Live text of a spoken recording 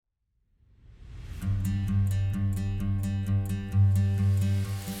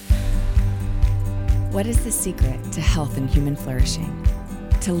What is the secret to health and human flourishing?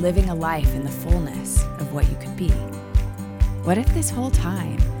 To living a life in the fullness of what you could be? What if this whole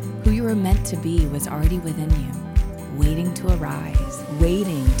time, who you were meant to be was already within you, waiting to arise,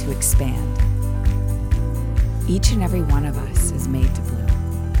 waiting to expand? Each and every one of us is made to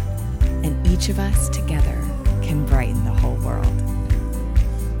bloom, and each of us together can brighten the whole world.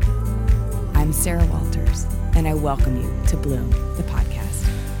 I'm Sarah Walters, and I welcome you to Bloom, the podcast.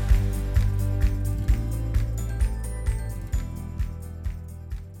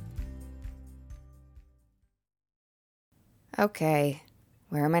 Okay,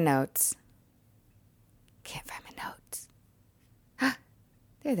 where are my notes? Can't find my notes. Ah,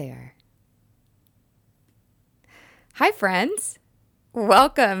 there they are. Hi, friends.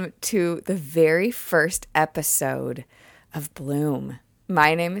 Welcome to the very first episode of Bloom.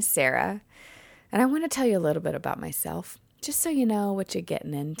 My name is Sarah, and I want to tell you a little bit about myself, just so you know what you're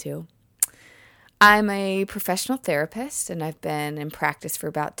getting into. I'm a professional therapist, and I've been in practice for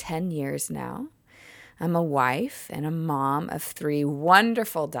about 10 years now. I'm a wife and a mom of 3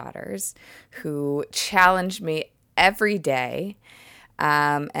 wonderful daughters who challenge me every day,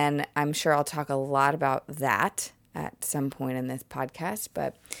 and I'm sure I'll talk a lot about that at some point in this podcast.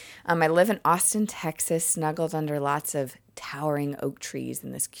 But I live in Austin, Texas, snuggled under lots of towering oak trees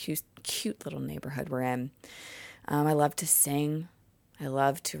in this cute little neighborhood we're in. I love to sing. I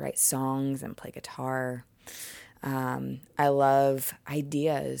love to write songs and play guitar. I love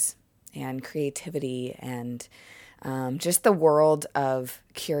ideas and creativity and just the world of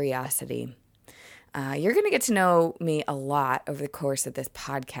curiosity. You're going to get to know me a lot over the course of this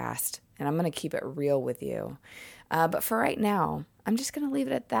podcast, and I'm going to keep it real with you. But for right now, I'm just going to leave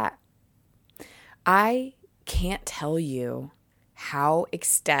it at that. I can't tell you how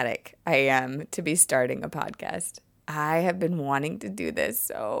ecstatic I am to be starting a podcast. I have been wanting to do this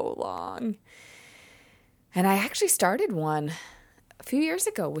so long. And I actually started one a few years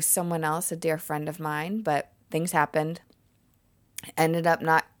ago with someone else, a dear friend of mine, but things happened. Ended up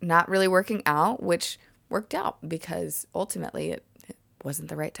not really working out, which worked out because ultimately it wasn't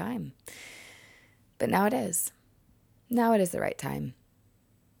the right time. But now it is. Now it is the right time.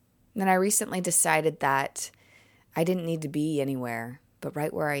 And I recently decided that I didn't need to be anywhere but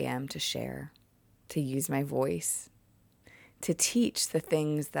right where I am to share, to use my voice, to teach the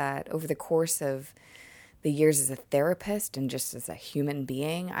things that over the course of the years as a therapist and just as a human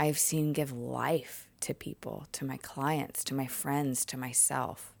being, I've seen give life to people, to my clients, to my friends, to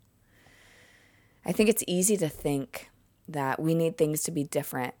myself. I think it's easy to think that we need things to be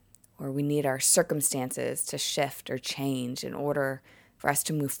different, or we need our circumstances to shift or change in order for us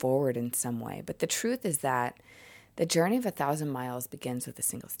to move forward in some way. But the truth is that the journey of 1,000 miles begins with a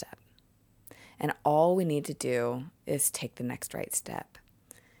single step. And all we need to do is take the next right step.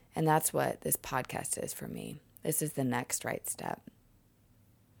 And that's what this podcast is for me. This is the next right step.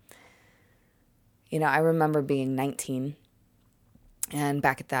 You know, I remember being 19, and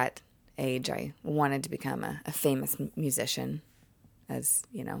back at that age, I wanted to become a famous musician, as,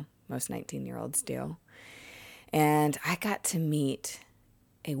 you know, most 19-year-olds do. And I got to meet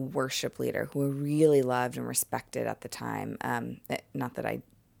a worship leader who I really loved and respected at the time. Not that I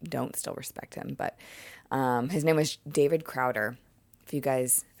don't still respect him, but his name was David Crowder.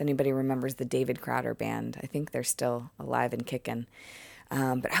 If anybody remembers the David Crowder Band, I think they're still alive and kicking.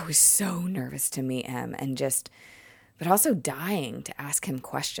 But I was so nervous to meet him but also dying to ask him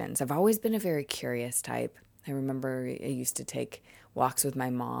questions. I've always been a very curious type. I remember I used to take walks with my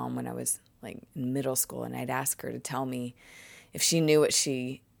mom when I was like in middle school, and I'd ask her to tell me if she knew what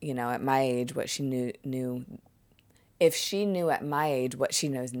she, at my age, what she knew. If she knew at my age what she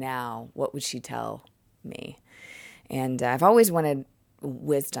knows now, what would she tell me? And I've always wanted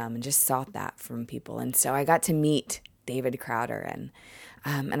wisdom and just sought that from people. And so I got to meet David Crowder, and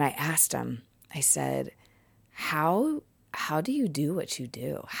I asked him, I said, how do you do what you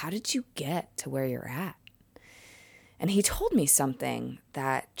do? How did you get to where you're at? And he told me something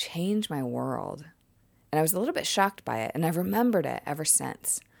that changed my world. And I was a little bit shocked by it. And I've remembered it ever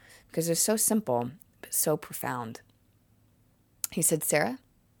since because it was so simple, but so profound. He said, Sarah,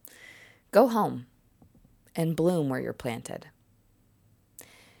 go home and bloom where you're planted.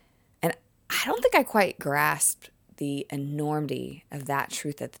 And I don't think I quite grasped the enormity of that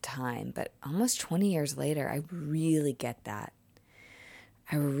truth at the time, but almost 20 years later, I really get that.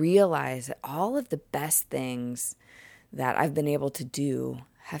 I realize that all of the best things that I've been able to do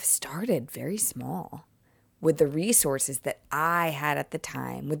have started very small with the resources that I had at the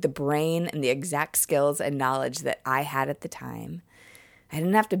time, with the brain and the exact skills and knowledge that I had at the time. I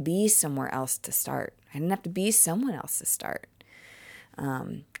didn't have to be somewhere else to start. I didn't have to be someone else to start.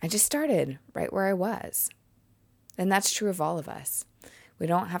 I just started right where I was. And that's true of all of us. We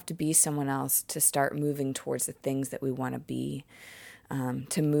don't have to be someone else to start moving towards the things that we want to be,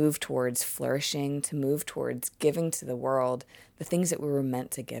 to move towards flourishing, to move towards giving to the world the things that we were meant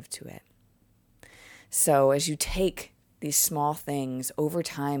to give to it. So as you take these small things, over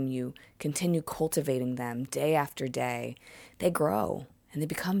time you continue cultivating them day after day, they grow and they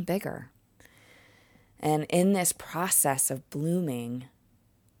become bigger. And in this process of blooming,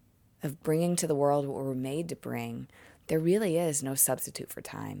 of bringing to the world what we're made to bring, there really is no substitute for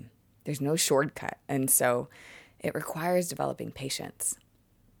time. There's no shortcut. And so it requires developing patience.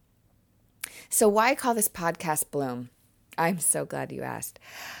 So why call this podcast Bloom? I'm so glad you asked.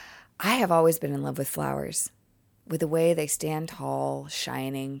 I have always been in love with flowers, with the way they stand tall,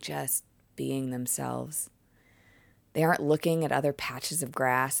 shining, just being themselves. They aren't looking at other patches of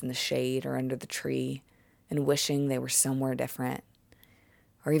grass in the shade or under the tree and wishing they were somewhere different,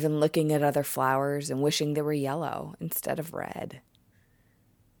 or even looking at other flowers and wishing they were yellow instead of red.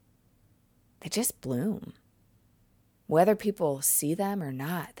 They just bloom. Whether people see them or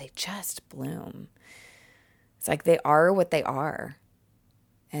not, they just bloom. It's like they are what they are.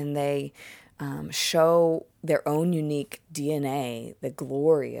 And they show their own unique DNA, the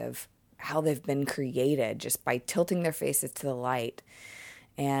glory of how they've been created just by tilting their faces to the light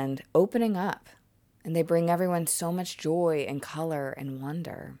and opening up. And they bring everyone so much joy and color and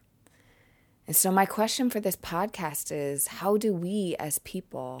wonder. And so my question for this podcast is, how do we as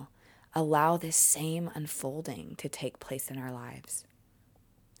people allow this same unfolding to take place in our lives?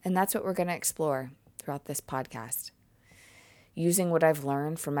 And that's what we're going to explore throughout this podcast. Using what I've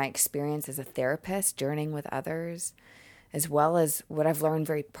learned from my experience as a therapist, journeying with others, as well as what I've learned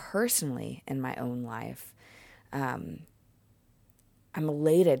very personally in my own life. I'm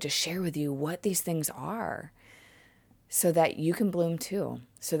elated to share with you what these things are so that you can bloom too,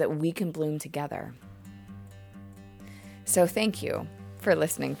 so that we can bloom together. So thank you for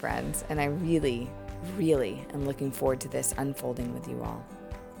listening, friends, and I really, really am looking forward to this unfolding with you all.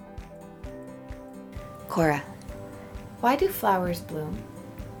 Cora, why do flowers bloom?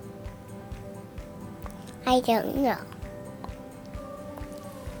 I don't know.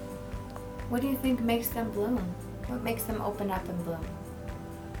 What do you think makes them bloom? What makes them open up and bloom?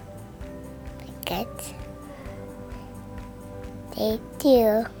 Because they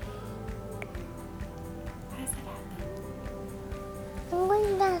do. How does that happen? I'm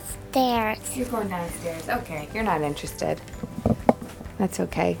going downstairs. You're going downstairs. Okay, you're not interested. That's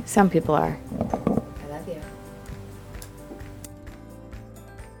okay. Some people are.